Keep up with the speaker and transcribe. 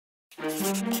We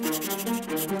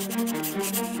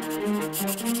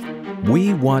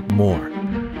want more.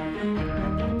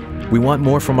 We want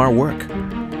more from our work.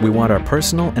 We want our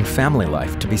personal and family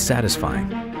life to be satisfying.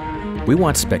 We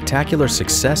want spectacular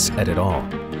success at it all.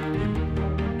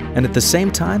 And at the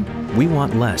same time, we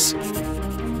want less.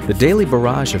 The daily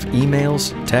barrage of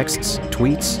emails, texts,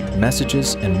 tweets,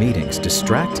 messages, and meetings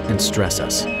distract and stress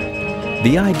us.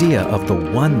 The idea of the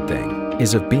one thing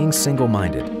is of being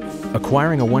single-minded,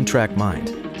 acquiring a one-track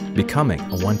mind, becoming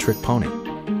a one-trick pony.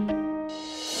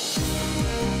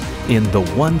 In The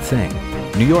One Thing,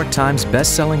 New York Times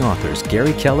best-selling authors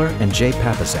Gary Keller and Jay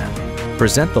Papasan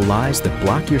present the lies that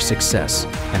block your success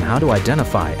and how to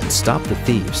identify and stop the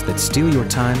thieves that steal your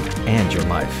time and your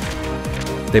life.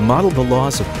 They model the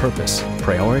laws of purpose,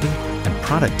 priority, and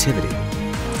productivity.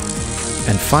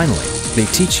 And finally, they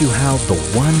teach you how the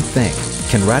one thing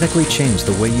can radically change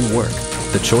the way you work,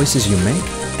 the choices you make,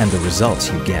 and the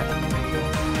results you get.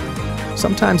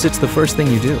 Sometimes it's the first thing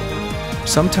you do.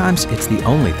 Sometimes it's the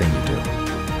only thing you do.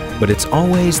 But it's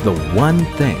always the one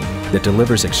thing that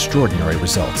delivers extraordinary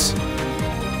results.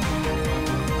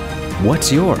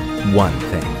 What's your one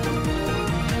thing?